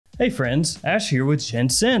Hey friends, Ash here with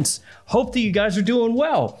Gents. Hope that you guys are doing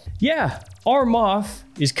well. Yeah, Armaf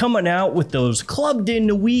is coming out with those Club de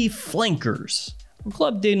Nuit flankers.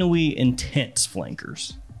 Club de Nuit Intense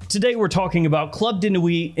flankers. Today we're talking about Club de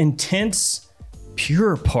Nuit Intense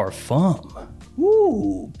Pure Parfum.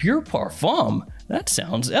 Ooh, Pure Parfum. That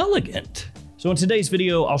sounds elegant. So in today's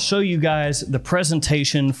video, I'll show you guys the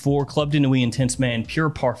presentation for Club de Nuit Intense Man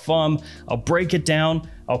Pure Parfum. I'll break it down,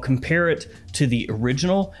 I'll compare it to the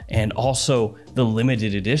original and also the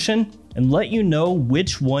limited edition, and let you know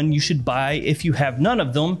which one you should buy if you have none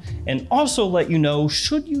of them, and also let you know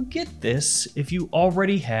should you get this if you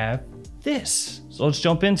already have this. So let's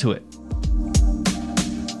jump into it.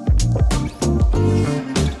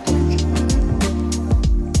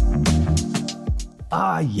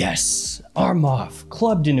 Ah yes, Armaf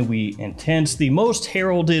Club de Nuit Intense, the most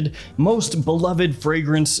heralded, most beloved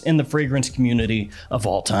fragrance in the fragrance community of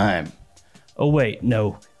all time. Oh wait,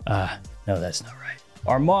 no, that's not right.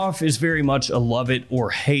 Armaf is very much a love it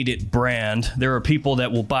or hate it brand. There are people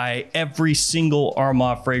that will buy every single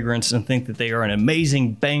Armaf fragrance and think that they are an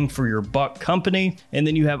amazing bang for your buck company. And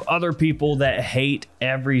then you have other people that hate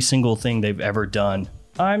every single thing they've ever done.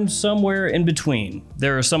 I'm somewhere in between.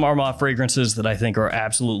 There are some Armaf fragrances that I think are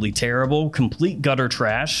absolutely terrible, complete gutter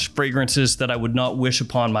trash, fragrances that I would not wish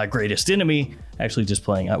upon my greatest enemy. Actually, just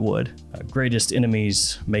playing, I would. Greatest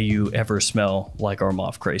enemies, may you ever smell like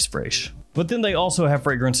Armaf Craze Fresh. But then they also have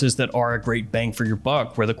fragrances that are a great bang for your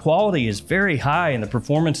buck, where the quality is very high and the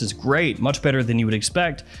performance is great, much better than you would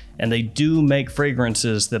expect, and they do make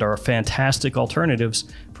fragrances that are fantastic alternatives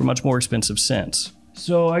for much more expensive scents.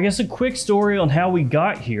 So I guess a quick story on how we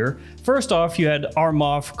got here. First off, you had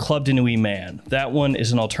Armaf Club de Nuit Man. That one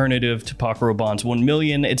is an alternative to Paco Rabanne's 1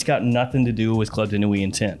 Million. It's got nothing to do with Club de Nuit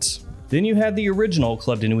Intense. Then you had the original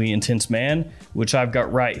Club de Nuit Intense Man, which I've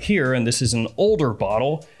got right here, and this is an older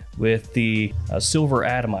bottle with the silver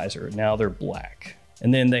atomizer. Now they're black.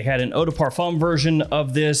 And then they had an eau de parfum version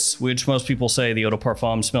of this, which most people say the eau de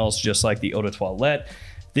parfum smells just like the eau de toilette.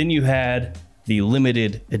 Then you had the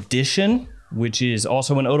limited edition, which is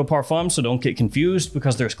also an eau de parfum, so don't get confused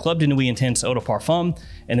because there's Club de Nuit Intense eau de parfum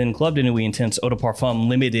and then Club de Nuit Intense eau de parfum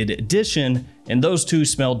limited edition, and those two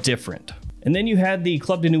smell different. And then you had the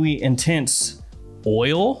Club de Nuit Intense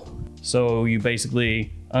oil. So you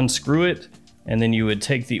basically unscrew it and then you would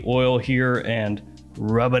take the oil here and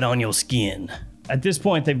rub it on your skin. At this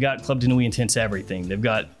point, they've got Club de Nuit Intense everything. They've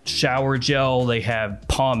got shower gel, they have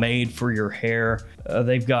pomade for your hair,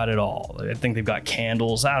 they've got it all. I think they've got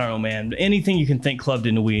candles, I don't know, man. Anything you can think Club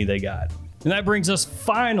de Nuit, they got. And that brings us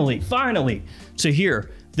finally to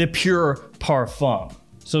here, the Pure Parfum.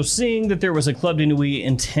 So seeing that there was a Club de Nuit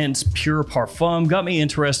Intense Pure Parfum got me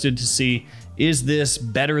interested to see, is this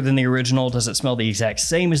better than the original? Does it smell the exact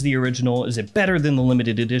same as the original? Is it better than the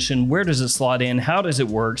limited edition? Where does it slot in? How does it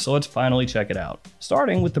work? So let's finally check it out.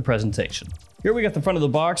 Starting with the presentation. Here we got the front of the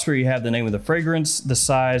box where you have the name of the fragrance, the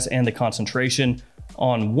size, and the concentration.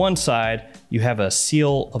 On one side, you have a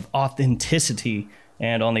seal of authenticity,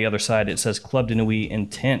 and on the other side, it says Club de Nuit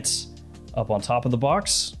Intense. Up on top of the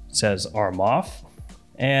box, it says Armaf,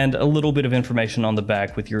 and a little bit of information on the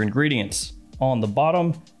back with your ingredients. On the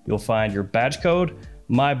bottom, you'll find your batch code.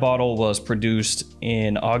 My bottle was produced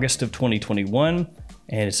in August of 2021,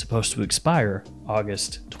 and it's supposed to expire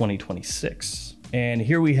August 2026. And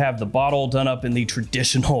here we have the bottle done up in the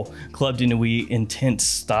traditional Club de Nuit Intense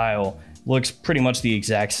style. Looks pretty much the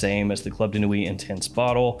exact same as the Club de Nuit Intense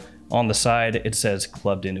bottle. On the side, it says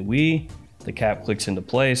Club de Nuit. The cap clicks into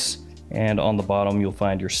place, and on the bottom, you'll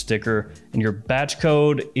find your sticker. And your batch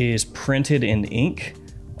code is printed in ink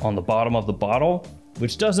on the bottom of the bottle,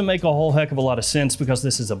 which doesn't make a whole heck of a lot of sense because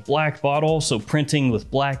this is a black bottle, so printing with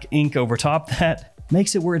black ink over top that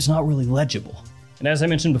makes it where it's not really legible. And as I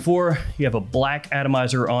mentioned before, you have a black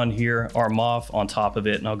atomizer on here, Armaf on top of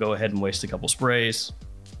it, and I'll go ahead and waste a couple sprays.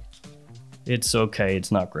 It's okay,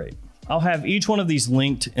 it's not great. I'll have each one of these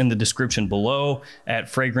linked in the description below at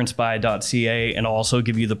fragrancebuy.ca, and I'll also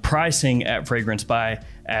give you the pricing at FragranceBuy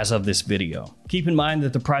as of this video. Keep in mind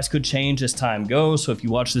that the price could change as time goes, so if you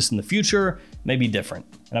watch this in the future, it may be different.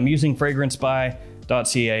 And I'm using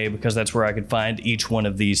fragrancebuy.ca because that's where I could find each one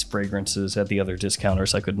of these fragrances. At the other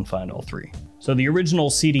discounters, I couldn't find all three. So the original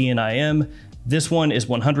CDNIM, this one is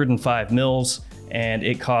 105 mils, and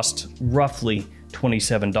it costs roughly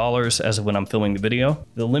 $27 as of when I'm filming the video.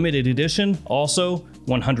 The limited edition, also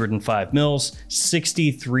 105 mils,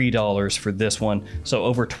 $63 for this one, so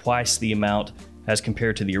over twice the amount as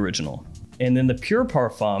compared to the original. And then the Pure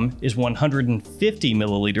Parfum is 150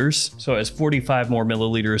 milliliters, so it has 45 more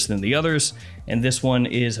milliliters than the others, and this one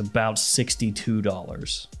is about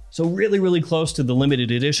 $62. So really, really close to the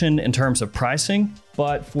limited edition in terms of pricing,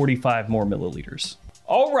 but 45 more milliliters.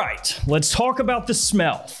 All right, let's talk about the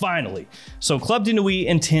smell, finally. So Club de Nuit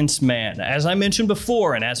Intense Man, as I mentioned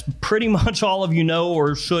before, and as pretty much all of you know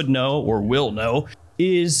or should know or will know,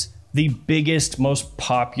 is the biggest, most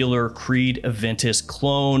popular Creed Aventus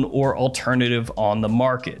clone or alternative on the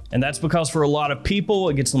market. And that's because for a lot of people,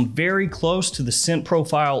 it gets them very close to the scent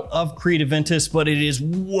profile of Creed Aventus, but it is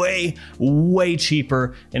way, way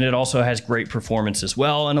cheaper, and it also has great performance as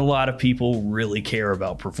well, and a lot of people really care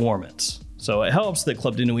about performance. So it helps that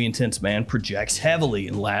Club de Nuit Intense Man projects heavily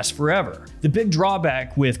and lasts forever. The big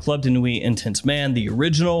drawback with Club de Nuit Intense Man, the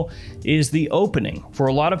original, is the opening. For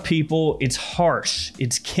a lot of people, it's harsh,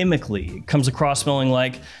 it's chemically. It comes across smelling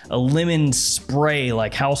like a lemon spray,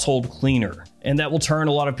 like household cleaner. And that will turn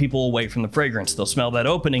a lot of people away from the fragrance. They'll smell that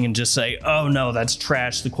opening and just say, oh no, that's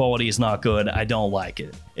trash, the quality is not good, I don't like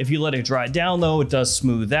it. If you let it dry down though, it does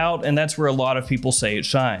smooth out, and that's where a lot of people say it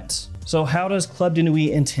shines. So how does Club de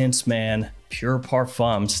Nuit Intense Man Pure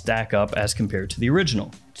Parfum stack up as compared to the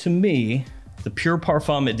original? To me, the Pure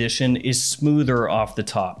Parfum edition is smoother off the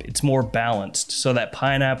top. It's more balanced, so that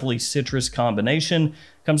pineapple-y citrus combination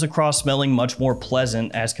comes across smelling much more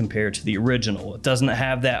pleasant as compared to the original. It doesn't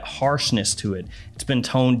have that harshness to it. It's been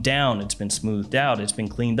toned down, it's been smoothed out, it's been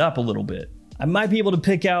cleaned up a little bit. I might be able to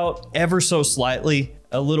pick out ever so slightly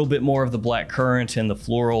a little bit more of the black currant and the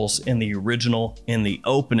florals in the original in the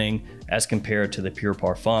opening as compared to the Pure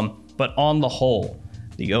Parfum. But on the whole,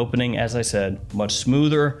 the opening, as I said, much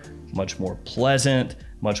smoother, much more pleasant,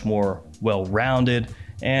 much more well-rounded,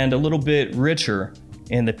 and a little bit richer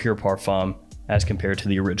in the Pure Parfum as compared to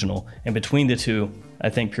the original. And between the two, I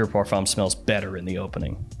think Pure Parfum smells better in the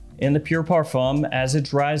opening. In the Pure Parfum, as it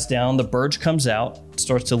dries down, the birch comes out,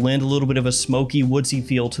 starts to lend a little bit of a smoky, woodsy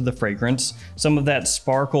feel to the fragrance. Some of that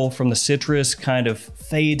sparkle from the citrus kind of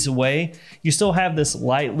fades away. You still have this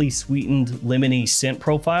lightly sweetened, lemony scent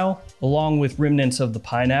profile, along with remnants of the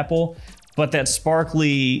pineapple, but that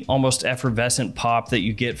sparkly, almost effervescent pop that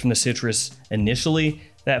you get from the citrus initially,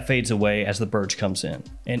 that fades away as the birch comes in.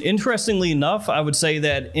 And interestingly enough, I would say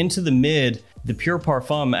that into the mid, the Pure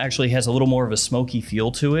Parfum actually has a little more of a smoky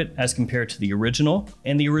feel to it as compared to the original.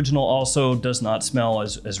 And the original also does not smell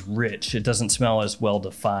as rich. It doesn't smell as well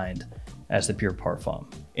defined as the Pure Parfum.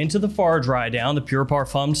 Into the far dry down, the Pure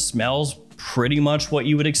Parfum smells pretty much what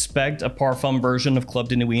you would expect a Parfum version of Club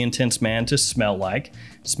de Nuit Intense Man to smell like.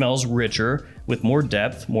 It smells richer, with more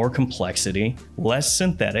depth, more complexity, less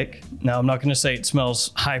synthetic. Now, I'm not gonna say it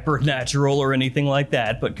smells hyper natural or anything like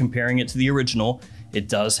that, but comparing it to the original, it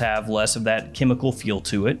does have less of that chemical feel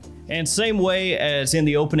to it. And same way as in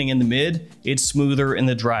the opening in the mid, it's smoother in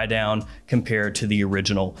the dry down compared to the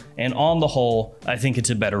original. And on the whole, I think it's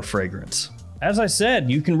a better fragrance. As I said,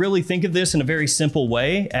 you can really think of this in a very simple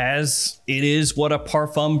way, as it is what a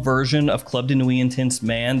Parfum version of Club de Nuit Intense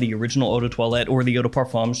Man, the original Eau de Toilette or the Eau de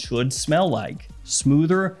Parfum, should smell like.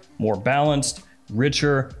 Smoother, more balanced,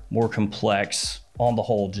 richer, more complex. On the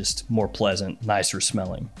whole, just more pleasant, nicer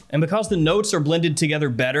smelling. And because the notes are blended together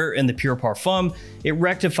better in the Pure Parfum, it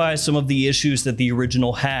rectifies some of the issues that the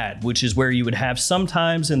original had, which is where you would have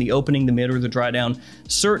sometimes in the opening, the mid, or the dry down,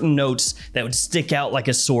 certain notes that would stick out like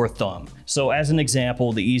a sore thumb. So as an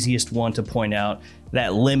example, the easiest one to point out,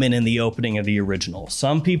 that lemon in the opening of the original.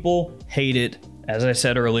 Some people hate it, as I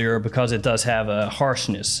said earlier, because it does have a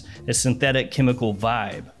harshness, a synthetic chemical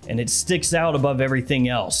vibe, and it sticks out above everything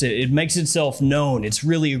else. It makes itself known. It's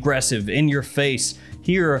really aggressive, in your face.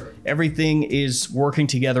 Here, everything is working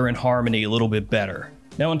together in harmony a little bit better.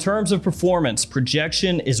 Now, in terms of performance,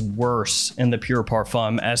 projection is worse in the Pure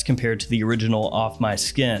Parfum as compared to the original Off My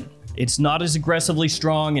Skin. It's not as aggressively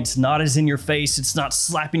strong, it's not as in your face, it's not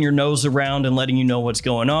slapping your nose around and letting you know what's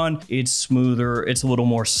going on. It's smoother, it's a little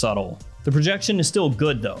more subtle. The projection is still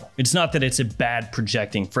good though. It's not that it's a bad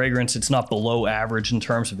projecting fragrance, it's not below average in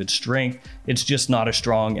terms of its strength, it's just not as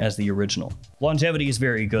strong as the original. Longevity is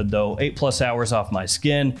very good though, 8+ hours off my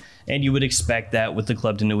skin, and you would expect that with the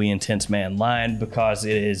Club de Nuit Intense Man line because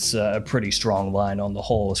it is a pretty strong line on the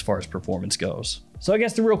whole as far as performance goes. So I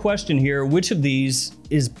guess the real question here, which of these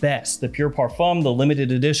is best? The Pure Parfum, the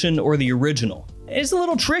limited edition, or the original? It's a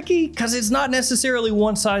little tricky because it's not necessarily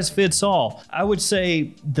one size fits all. I would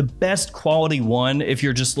say the best quality one, if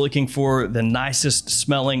you're just looking for the nicest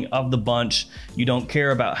smelling of the bunch, you don't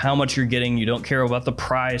care about how much you're getting, you don't care about the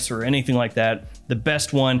price or anything like that, the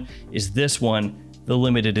best one is this one, the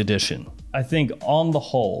limited edition. I think on the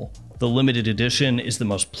whole, The limited edition is the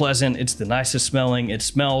most pleasant, it's the nicest smelling, it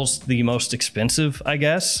smells the most expensive, I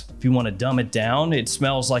guess. If you want to dumb it down, it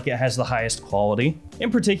smells like it has the highest quality. In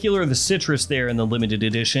particular, the citrus there in the limited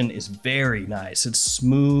edition is very nice. It's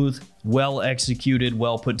smooth, well executed,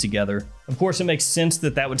 well put together. Of course, it makes sense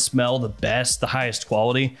that that would smell the best, the highest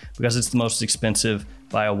quality, because it's the most expensive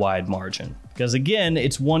by a wide margin. Because again,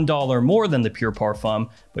 it's $1 more than the pure Parfum,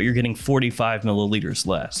 but you're getting 45 milliliters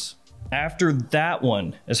less. After that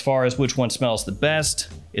one, as far as which one smells the best,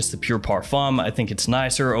 it's the pure Parfum. I think it's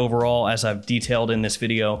nicer overall, as I've detailed in this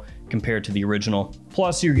video, compared to the original.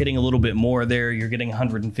 Plus, you're getting a little bit more there. You're getting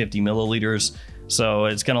 150 milliliters, so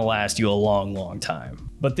it's gonna last you a long, long time.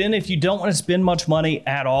 But then if you don't want to spend much money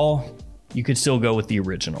at all, you could still go with the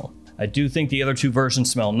original. I do think the other two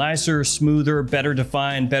versions smell nicer, smoother, better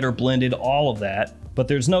defined, better blended, all of that. But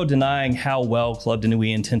there's no denying how well Club de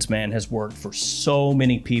Nuit Intense Man has worked for so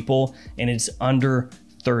many people, and it's under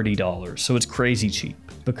 $30. So it's crazy cheap,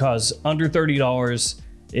 because under $30,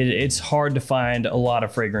 it's hard to find a lot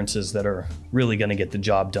of fragrances that are really gonna get the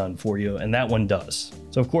job done for you, and that one does.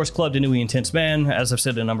 So of course, Club de Nuit Intense Man, as I've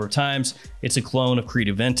said a number of times, it's a clone of Creed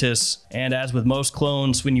Aventus, and as with most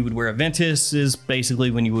clones, when you would wear Aventus is basically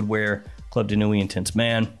when you would wear Club de Nuit Intense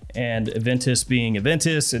Man. And Aventus being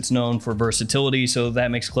Aventus, it's known for versatility, so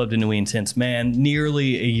that makes Club de Nuit Intense Man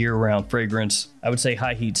nearly a year-round fragrance. I would say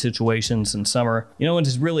high heat situations in summer. You know, when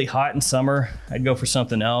it's really hot in summer, I'd go for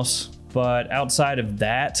something else. But outside of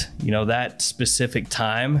that, you know, that specific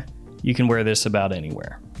time, you can wear this about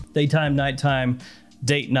anywhere. Daytime, nighttime,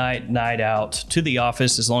 date night, night out, to the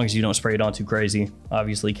office, as long as you don't spray it on too crazy.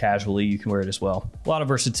 Obviously, casually, you can wear it as well. A lot of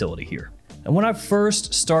versatility here. And when I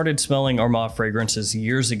first started smelling Armaf fragrances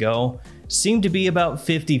years ago, seemed to be about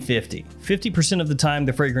 50-50. 50% of the time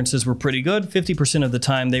the fragrances were pretty good, 50% of the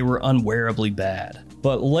time they were unwearably bad.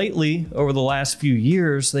 But lately, over the last few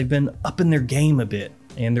years, they've been upping their game a bit,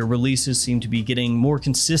 and their releases seem to be getting more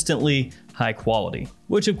consistently high quality,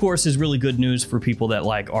 which of course is really good news for people that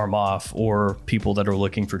like Armaf or people that are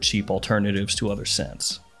looking for cheap alternatives to other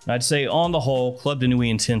scents. And I'd say on the whole, Club de Nuit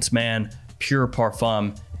Intense Man Pure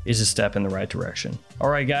Parfum is a step in the right direction. All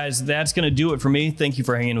right, guys, that's gonna do it for me. Thank you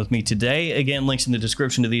for hanging with me today. Again, links in the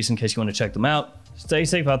description to these in case you wanna check them out. Stay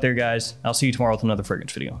safe out there, guys. I'll see you tomorrow with another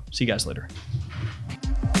fragrance video. See you guys later.